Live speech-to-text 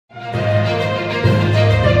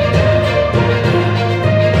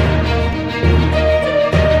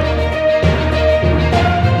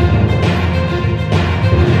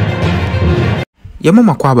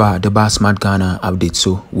Yamama kwaba the Bar Smart Ghana update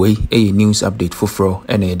so we a news update fufro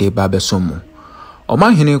ene de babe somo.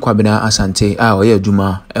 Omanhene kwabena asante a oye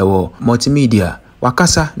adwuma ewo multimedia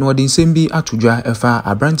wakasa na odi nsem bi atodwa efa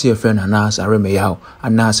abrantie friend Anas aremeyaw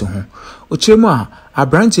Anas ho. Ochiremu a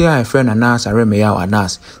abrantie a friend Anas aremeyaw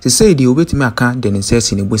Anas se say di obetimi aka de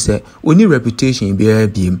nsesi ne bose oni reputation bi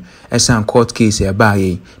biem esan court case e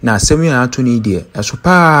baaye na asemi ato ni de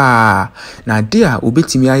esopa na de a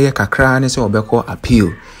obetimi aye kakra ne se obekọ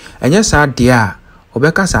appeal enye sa de a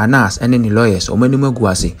obeka sa Anas ene ni lawyers omanim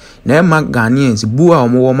aguase na ema Ghanaians bu a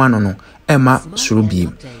omo ma no ema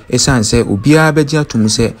surubiem esan se obia beji atum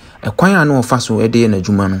se ekwan anu ofaso ede na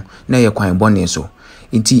adwuma no na ye kwan bone so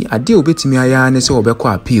nti ade obetimi aya ne se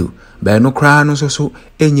obekọ appeal ba no kra no so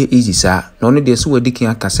enye easy sa na ono de so wadikin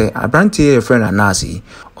aka se abrantie ye friend Anas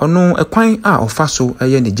ono ekwan a ofaso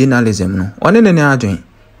eye ne journalism no one ne adwen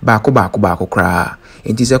baako kra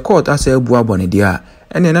nti se court asa ebu abone dia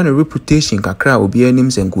ene na no reputation kakra obi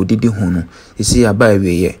anim se nkodidi ho no esi aba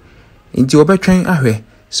eweye nti obetwen ahwe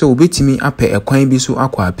so obetimi ape ekwan bi so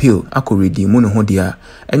akọ appeal akọ redeem no ho dia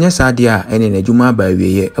enye sa dia ene na adwuma aba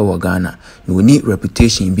eweye ewo Ghana na oni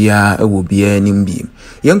reputation bia ewo bia anim bi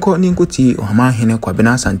yenko ni nkoti Omanhene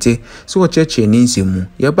kwabena asante so wo cheche ni nsemu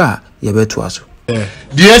ye ba ye beto aso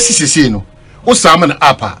the SCC no o saman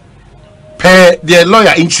apa per the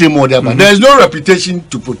lawyer in Chimo there but there is no reputation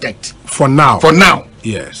to protect for now.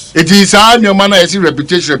 Yes. It is your man I see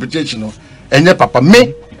reputation no enye papa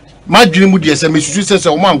me my dream would yes me say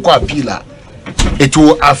o man ko appeal it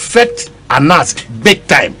will affect Anas big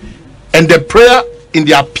time and the prayer in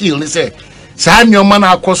the appeal they say say your man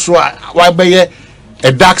akoso why be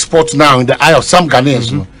a dark spot now in the eye of some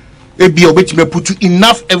Ghanaians no e be obetime put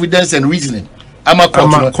enough evidence and reasoning ama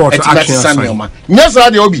court action yes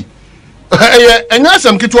they obi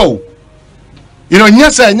enyasem kitwa o you know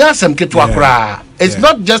nyasem kitwa kra it's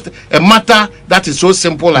not just a matter that is so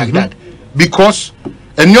simple like that because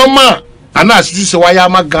enyoma Anas say why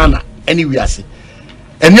am Ghana anywhere say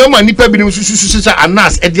enyoma nipa bi no say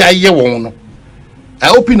Anas e dey aye won no I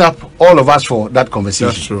open up all of us for that conversation.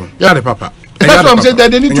 That's true. Yeah, the papa. That's what I'm saying, that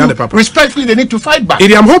they need to respectfully they need to fight back.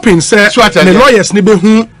 I'm hoping sir the lawyers ni be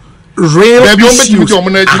hu real issues. No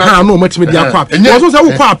matimi dia kwa. Also say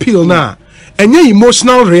we kwa appeal na enye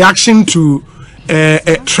emotional reaction to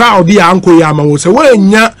a trial di anko ya ma wo say we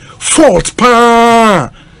nya fault pa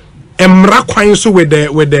emra kwan so with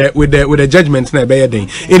the judgment na be den.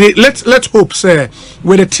 Let's hope say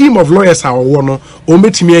with a team of lawyers are wono o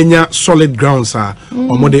metimi anya solid grounds are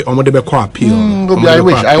omode be kwa appeal.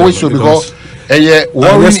 I wish so because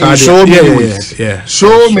worrying in so many ways.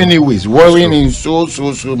 So many ways. Worrying in so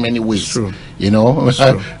many ways. You know,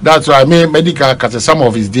 that's why I mean medical cause some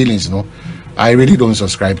of his dealings, you know, I really don't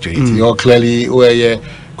subscribe to it. You're clearly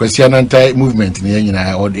question anti-movement, you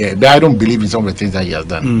know, or I don't believe in some of the things that he has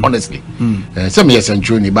done. Honestly, some years and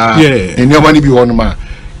truly, but in your money be one man.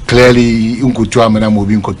 Clearly, unkutua mena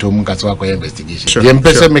mobi nkotom kaswa kwa investigation. The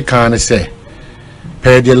person me can say,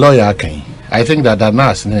 per the lawyer can. I think that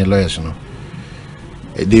Anas and the lawyers, you know,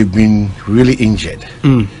 they've been really injured.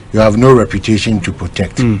 You have no reputation to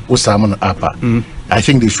protect. Osaman Apa. I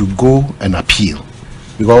think they should go and appeal.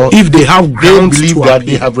 Because if they have grounds they believe to that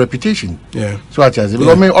appeal. They have reputation. So because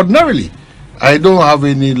I mean, ordinarily, I don't have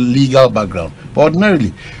any legal background. But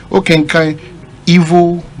ordinarily, kind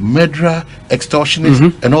evil, murderer,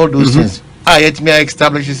 extortionist, and all those things. I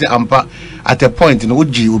establish Ampa at a point in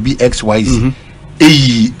OG will be XYZ.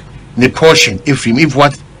 The portion if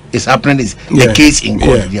what is happening is the case in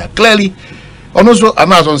court. Clearly, and also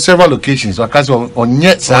Anas on several occasions because on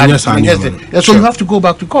yet so you have to go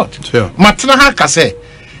back to court. Matna ha kase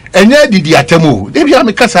enye didi atemu they be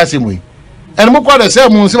am kasa same and mo kwa the say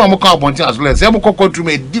mo say mo kwa abontin as well say mo kwa through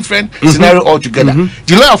a different scenario altogether.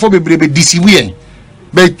 The lawyer for be deceive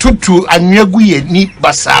be tutu anyagu ye ni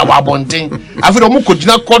basa wa abontin after mo ko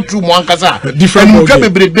gina court through mo ankasa different mo ka be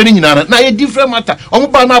ni nyina na a different matter omo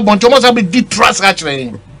ba na abontin mo say be trust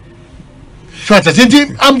actually.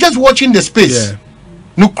 I'm just watching the space.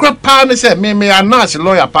 No crap pa say me Anas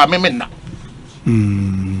lawyer pa me na.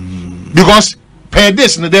 Because per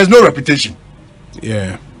this there's no reputation.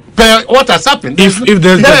 Per what has happened. If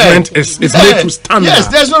the judgment is made to stand. Yes,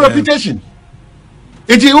 there's no reputation.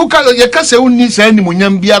 It you can say unni say ni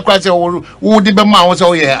munyam bia kwa say wo de be ma wo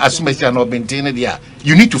say ye asumesi na obentene dia.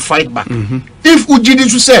 You need to fight back. If ujidi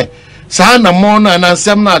to say sa na mo na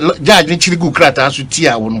ansem na judge nchirigu krata aso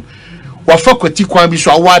tia wo no. Wafakwati kwan bi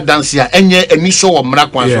so awa dance ya enye eni so wo mra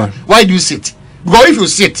kwan so. Why do you sit? Because if you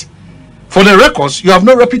sit for the records you have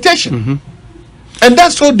no reputation. And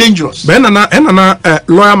that's so dangerous. But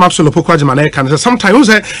lawyer Maxwell Pokwaji can say sometimes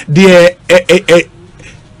the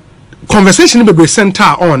conversation be center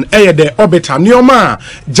on the orbiter neoma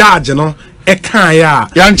judge no ekaya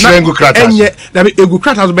yanchirengu kratas enye da be egu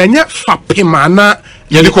kratas be nye fapemana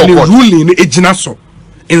ye ruling no ejina so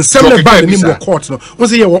in some bad name of court no we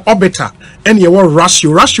say your orbiter and your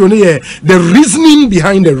ratio no the reasoning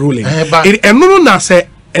behind the ruling it eno na say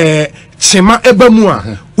chema ebamu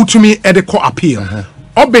a utumi e court appeal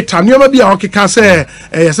Obeta neoma bia okeka say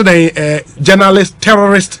yesterday journalist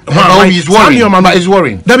terrorist he's worrying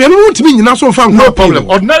that be no want me nyina so fan no problem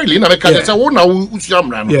ordinarily na make say wo na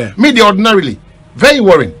usiamra no me ordinarily very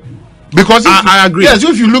worrying because I agree. Yes,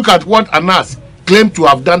 if you look at what Anas claimed to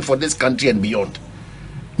have done for this country and beyond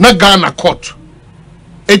na Ghana court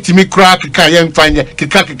etimi kra kika yen fanye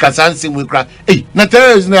kika sanse mu kra na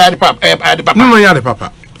terrorist na ade papa no ya de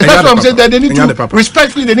papa. That's what I'm saying, that they need to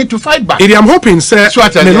respectfully, they need to fight back. I'm hoping, sir,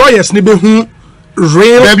 the lawyers need to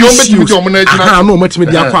real issues. No,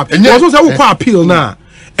 appeal now.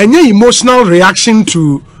 And your emotional reaction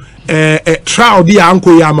to trial, the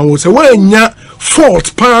uncle Yama will say, well,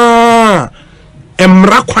 fault, pa.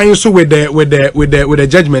 So with the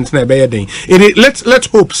judgment na be day. Let's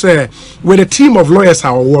hope, sir, with a team of lawyers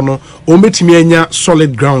are one or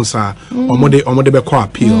solid grounds are or de be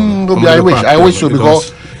appeal. I wish so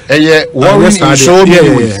because worrying in so many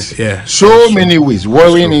ways. So many ways.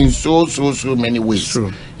 Worrying in so many ways.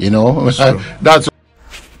 True. You know, that's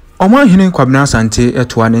Omanhene Asante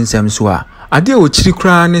etwa ne nsem so a ade o chiri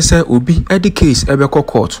kra ne se obi edi case ebekọ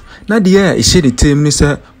court na de e hye de tem ne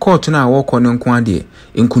se court na wo kọ ne nko ade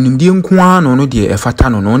nkunimdie nko ano no de efata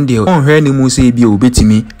no no de onhwe ne mu se bi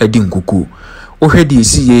obetimi edi nkuku ohwedi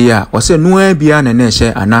isi ye ya o se no abia na na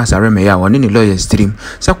hye anasa reme ya woni ne lawyer stream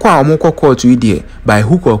se kwa omukọ court wi de by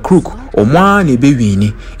hook or crook omwa na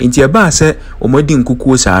ebewini enti eba se omodi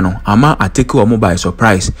nkuku sa no ama ateke omo by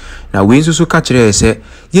surprise na we nso so ka kire se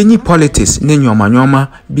yenyi politics ne nyoma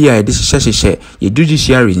bia e de hyehyehye ye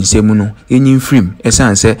judiciary nsemu no yenyi mfrim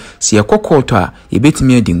esanse se ye kokoto a ye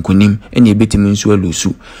betimi adi nkunim ene ye betimi nso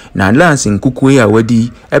alusu na lance nkuku ya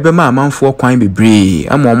wadi ebema amanfo kwan bebre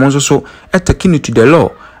ama omo nso so etakini to the law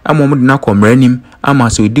ama omo de na komranim ama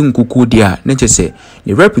se odi nkuku dia ne chese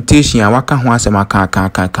the reputation a waka ho asema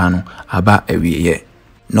aka no aba awieye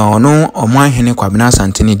no Omanhene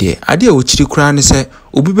Asante ne de ade a ochiri kura ne se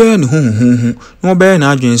obi be ne huhuhu no be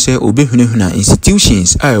na adwen se obi hwehuna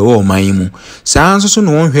institutions a ewo oman mu saa nso so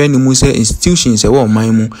no wonhwe ne mu se institutions ewo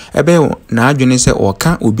oman mu ebe na adwen se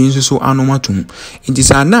oka obi nso so anomatum nti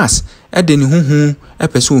sa nas ede ne huhu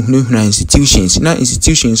epese ohunahuna institutions na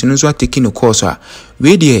institutions no so ateki no course a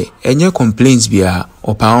we de enye complaints bia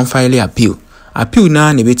opa on file appeal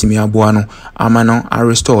na ne betimi aboa no ama no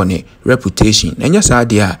restore ne reputation enya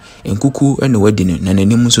saade a enkuku ene wadi ne na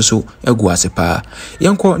nanim so egu asepa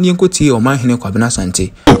yenko tie Omanhene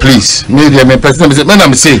Asante. Please me the person me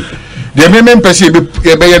na say the main person be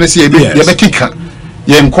ne say be kika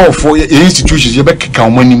yenko for institutions be kika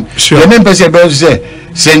omanim the main person be say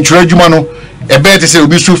central adwuma no ebe te say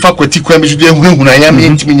obi su faculty kwam bi su de hunhuna ya me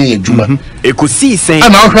ntimi nye adwuma ekosi sen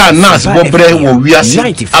ana ohra nas bobre wo wiase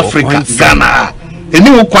Africa Ghana eni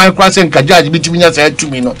wo kwan kwa sen ka judge bitimi nya sa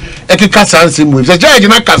atumi no ekeka sanse mu se judge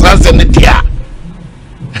na kasanse ne dia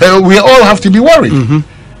we all have to be worried.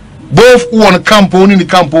 Both who on the campo, in the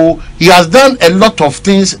campo, he has done a lot of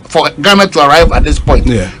things for Ghana to arrive at this point,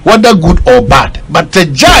 whether good or bad. But the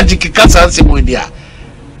judge keka sanse mu dia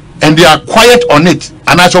and they are quiet on it.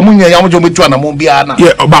 And as Omunya Yamojomitu and Amombiana.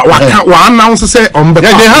 Yeah, but one announcer say on the they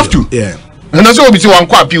have to. Yeah. And that's what we see one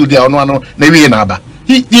appeal there on one maybe another.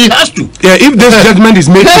 He has to. Yeah, if this judgment is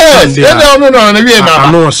made no, maybe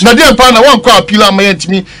another. Now dear partner one appeal am yet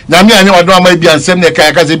me. Na me anyo ado am be ansem ne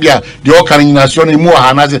kai ka se bia the all can nation mu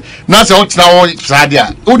ha na se na se what now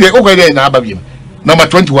sadia. O dey na aba biem. Number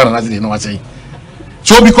 21 na se no say.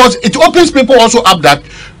 So because it opens people also up that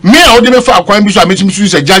me I would never for akwan bi so ameti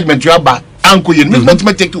use a judgment you aba anko ye me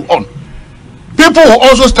take you on. People will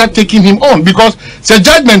also start taking him on because the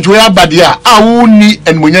judgment we are bad there. Auni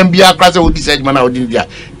and Munyambia class of this judgment out there.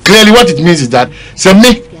 Clearly, what it means is that say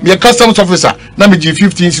me a customs officer, now me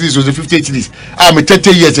 15 cities or 58 cities. I'm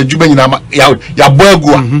 30 years a Juben ya boy.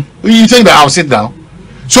 You think that I'll sit down?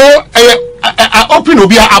 So I open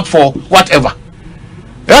Obia up for whatever.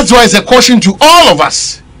 That's why it's a caution to all of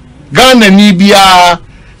us. Ghana Nibia,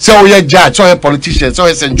 so we are judge, so we are politicians, so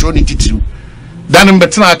we are centrality too. Dan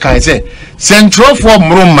mbetina kan say central for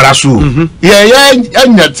mrasu yeah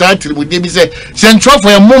anya title we dey say central for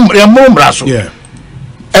mrasu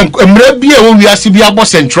and maybe we are CBA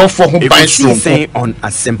central for whom by strong on a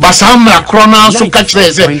simple Basama Crona so catch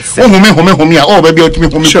oh baby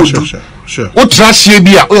sure what trash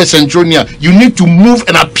bia or centronia you need to move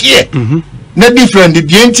and appear not different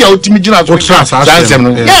the anti ultimate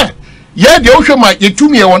yeah the ocean might you to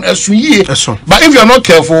me on a year but if you're not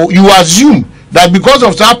careful you assume that because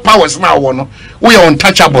of that powers now we are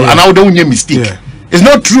untouchable and I don't make mistake it's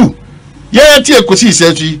not true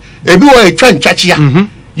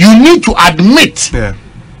you need to admit then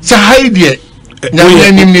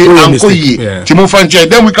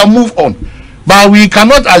we can move on. But we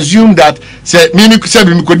cannot assume that say me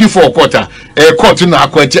could do for a quarter court in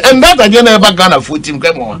and that again never Ghana for team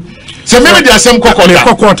come on. So maybe there are some quarter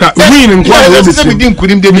win and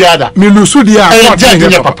couldn't be other. Me lose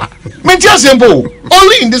papa. Me just simple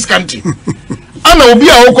only in this country. And I will be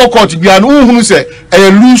a court be an who say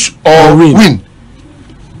lose or win.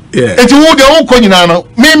 Yeah. It's all the old coin me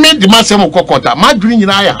the maximum quarter. My green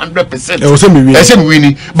 100%. I said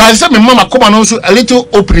winning. But I said my mama come and also a little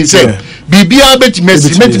opening say Bibia bet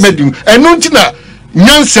Messi and no tina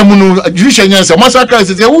Nyansemunu Judicial Nyansa massacre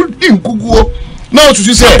says who didn't kugo now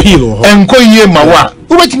to say and koye mawa.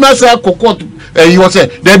 Who bet Massa court you was say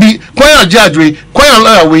there be quite a judge, quite a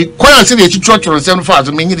lawyer, quite a city church or 7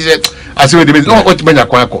 fast meaning I say the what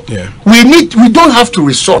we don't have to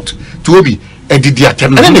resort to Obi. And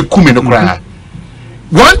then they come in the cry.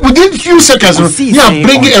 Within few seconds, you are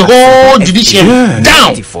bringing a whole judiciary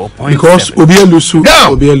down because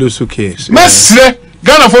Obialusu case. Mestre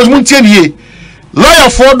Ghana for Muntier lawyer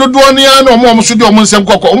for the Duania no more should do Monsem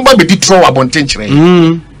Coco, be throw a bontenture.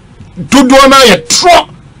 Duana a throw.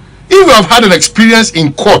 If you have had an experience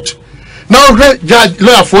in court, now judge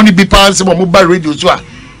lawyer for the people, some mobile radio,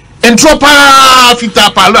 and throw pa fita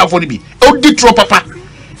pa lawyer for the be. Oh, did throw papa.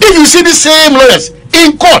 If you see the same lawyers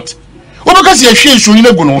in court, because you're sure you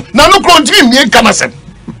know, now no country me and Kanasem.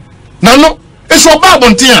 Now no, it's so bad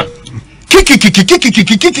on tia. Kiki.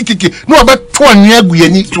 No about 2 years we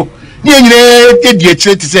need to.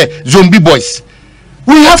 Say zombie boys.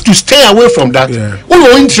 We have to stay away from that. We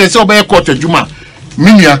are interested about court Juma.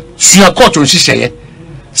 Minya, see a court on Shisha.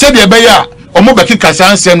 Said the Baya, or Mobaki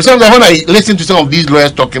Kasan, some when I listen to some of these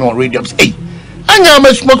lawyers talking on radio, hey.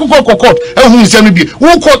 Anya smoke court who send me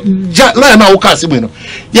who court line cast you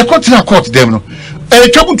court na court them no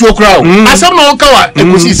trouble to crowd asam no kawa e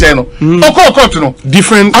kosi say no court no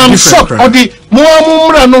different I'm shocked or the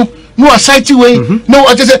more no a site way no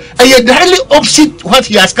I just say highly opposite what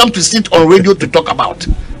he has come to sit on radio to talk about.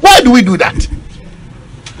 Why do we do that?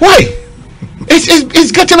 Why?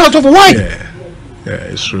 It's getting out of why? Yeah,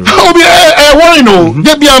 it's true. Worry no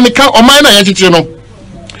they be am o man na no.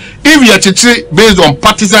 If we are based on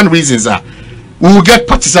partisan reasons, we will get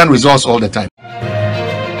partisan results all the time.